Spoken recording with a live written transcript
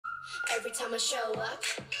Every time I show up,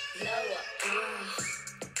 lower.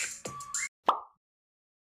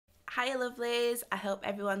 Hi lovelies, I hope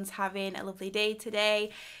everyone's having a lovely day today.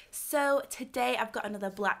 So today I've got another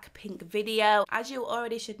BLACKPINK video. As you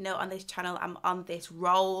already should know on this channel, I'm on this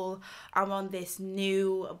roll. I'm on this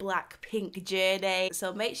new BLACKPINK journey.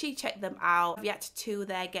 So make sure you check them out. I've reacted to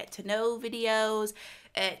their get to know videos,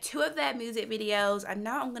 2 of their music videos, and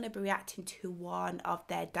now I'm going to be reacting to one of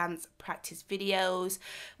their dance practice videos,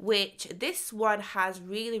 which this one has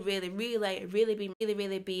really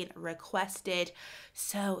been requested.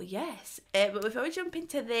 So yes, but before we jump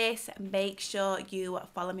into this, make sure you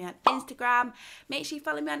follow me on Instagram. Make sure you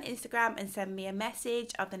follow me on Instagram and send me a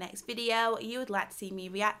message of the next video you would like to see me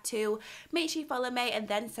react to. Make sure you follow me and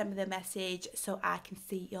then send me the message so I can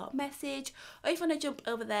see your message. Or if you want to jump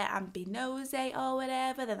over there and be nosy or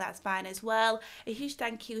whatever, then that's fine as well. A huge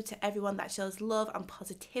thank you to everyone that shows love and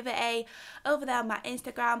positivity over there on my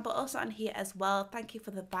Instagram, but also on here as well. Thank you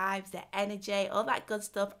for the vibes, the energy, all that good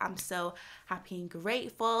stuff. I'm so happy and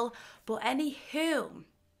grateful. But anywho,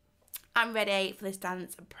 I'm ready for this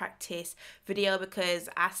dance practice video because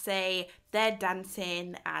I say their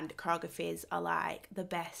dancing and choreographies are like the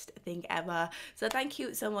best thing ever. So thank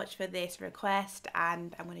you so much for this request,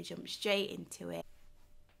 and I'm going to jump straight into it.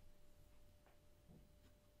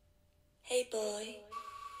 Hey boy.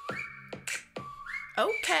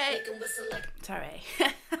 Okay. Sorry.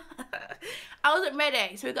 I wasn't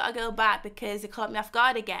ready, so we got to go back because it caught me off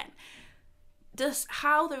guard again. Just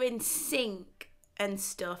how they're in sync and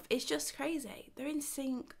stuff, it's just crazy. They're in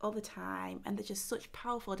sync all the time and they're just such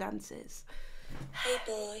powerful dancers. Hey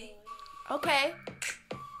boy. Okay.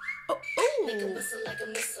 Oh, ooh. Make 'em whistle like a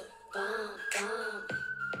missile. Bomb, bomb.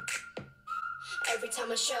 Every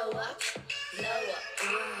time I show up, lower.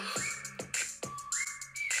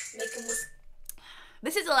 Make 'em whistle.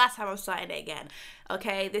 This is the last time I'm starting it again.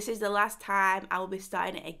 Okay, this is the last time I will be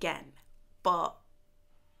starting it again. But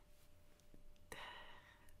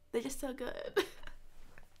they're just so good.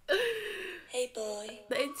 Hey boy.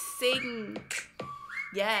 They sing.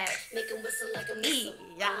 Yes. Make 'em whistle like a missile.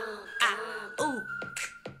 Yeah. Ooh.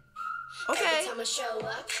 Okay. Every time I show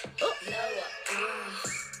up, lower.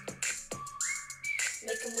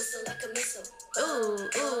 Make 'em whistle like a missile. Ooh,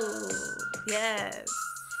 ooh. Yes.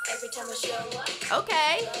 Every time I show up.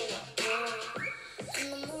 Okay.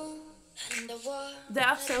 Lower. They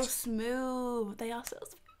are so smooth. They are so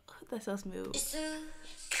smooth. They're so smooth.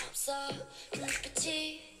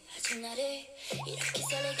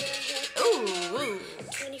 Ooh, ooh.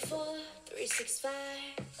 24,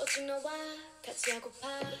 365. 오직 너와 같이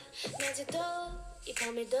하고파. 낮에도 이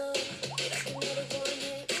밤에도 이렇게 너를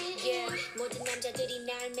원해. Yeah, 모든 남자들이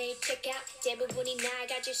날 매일 check out. 대부분이 날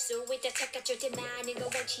가질 수 있다 착각할 때 많은 건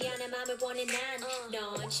원치 않아 맘을 원해 난.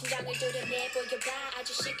 넌 심장을 도려내 보여봐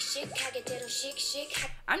아주 씩씩하게 때론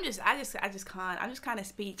씩씩하게. I just can't. I'm just kind of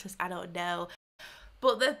speechless. I don't know.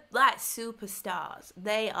 But they're like superstars.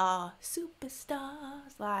 They are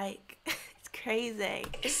superstars. Like, it's crazy.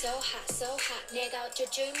 So hot. 내가 어쩔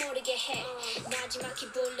줄 모르게 해.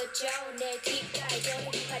 마지막에 불러줘. 내 귓가에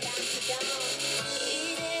도는 바람처럼.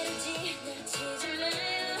 이대로 지나치지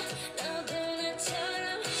마요. 너도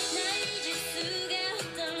나처럼 날 잊을 수가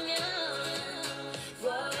없다면.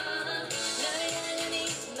 널 향한 이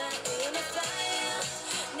마음의 fire.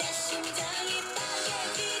 내 심장이 빨개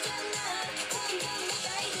뛰잖아.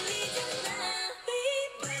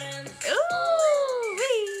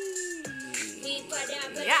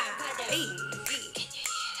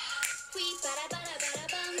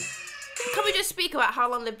 Can we just speak about how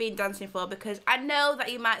long they've been dancing for? Because I know that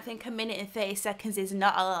you might think 1 minute and 30 seconds is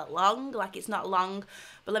not a lot long, like it's not long.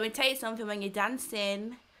 But let me tell you something, when you're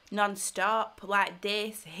dancing non-stop like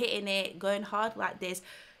this, hitting it, going hard like this,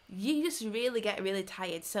 you just really get really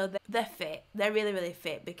tired. So they're fit. They're really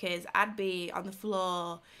fit, because I'd be on the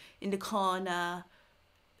floor, in the corner,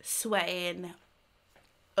 sweating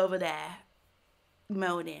over there,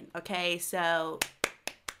 moaning. Okay, so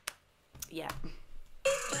yeah.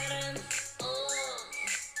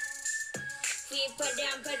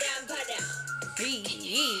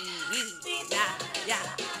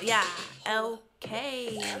 Yeah.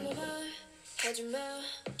 Okay.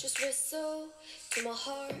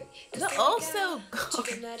 They're also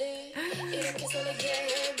good.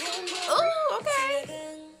 Oh, okay.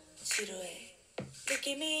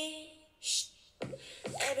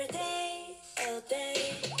 Every day, all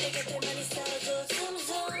day, 내게 때만 있어도 zoom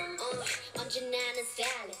zoom. 언제나 난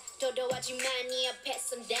style. 어려워지만 네 옆에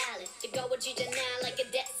some darling 뜨거워지잖아 like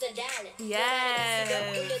a desert island Yes.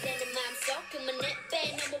 끌려대는 맘속 그만해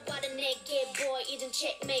빼 넘어와라 내게 boy 이젠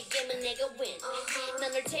checkmate 게임은 내가 win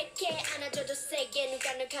난 널 택해 안아줘도 세게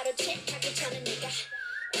누가 널 가로채 하기 전에 네가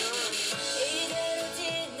이대로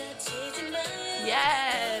지나치지 마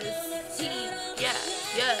Yes.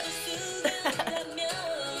 Yes.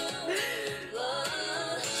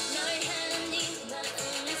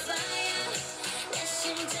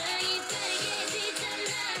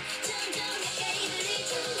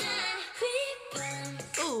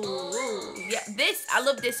 Ooh, yeah. This, I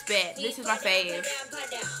love this bit. This is my fave.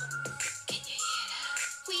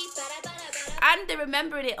 And they're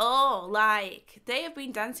remembering it all. Like, they have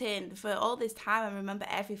been dancing for all this time and remember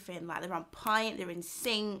everything. Like, they're on point, they're in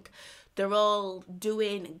sync. They're all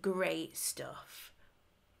doing great stuff.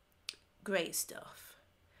 Great stuff.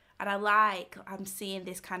 And I'm seeing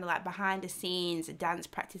this kind of like behind the scenes dance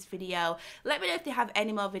practice video. Let me know if they have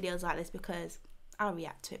any more videos like this because I'll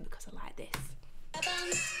react to it because I like this.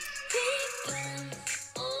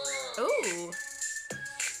 Ooh.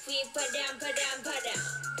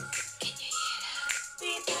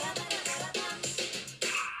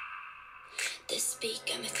 This beat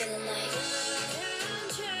got me feeling like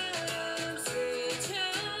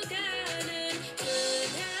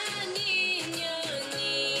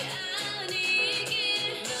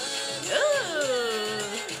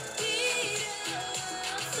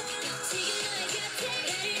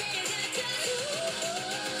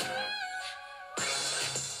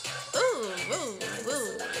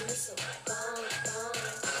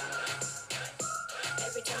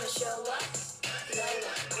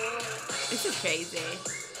This is crazy.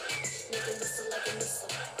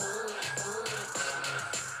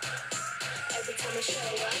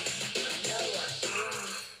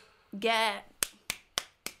 Yeah.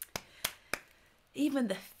 Even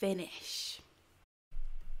the finish.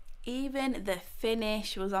 Even the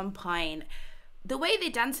finish was on point. The way they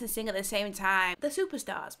dance and sing at the same time, they're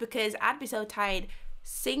superstars because I'd be so tired.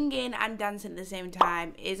 Singing and dancing at the same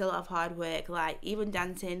time is a lot of hard work. Like, even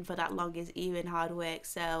dancing for that long is even hard work.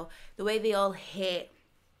 So the way they all hit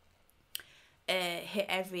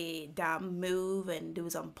every damn move and it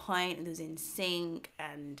was on point and it was in sync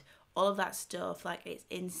and all of that stuff, like, it's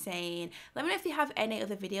insane. Let me know if you have any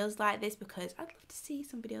other videos like this because I'd love to see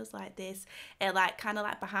some videos like this, like kind of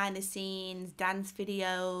like behind the scenes dance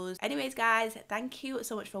videos. Anyways guys, thank you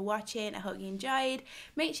so much for watching. I hope you enjoyed.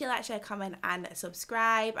 Make sure you like, share, comment and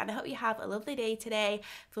subscribe, and I hope you have a lovely day today,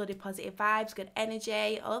 filled with positive vibes, good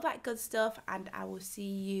energy, all of that good stuff, and I will see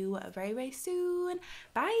you very, very soon.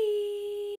 Bye.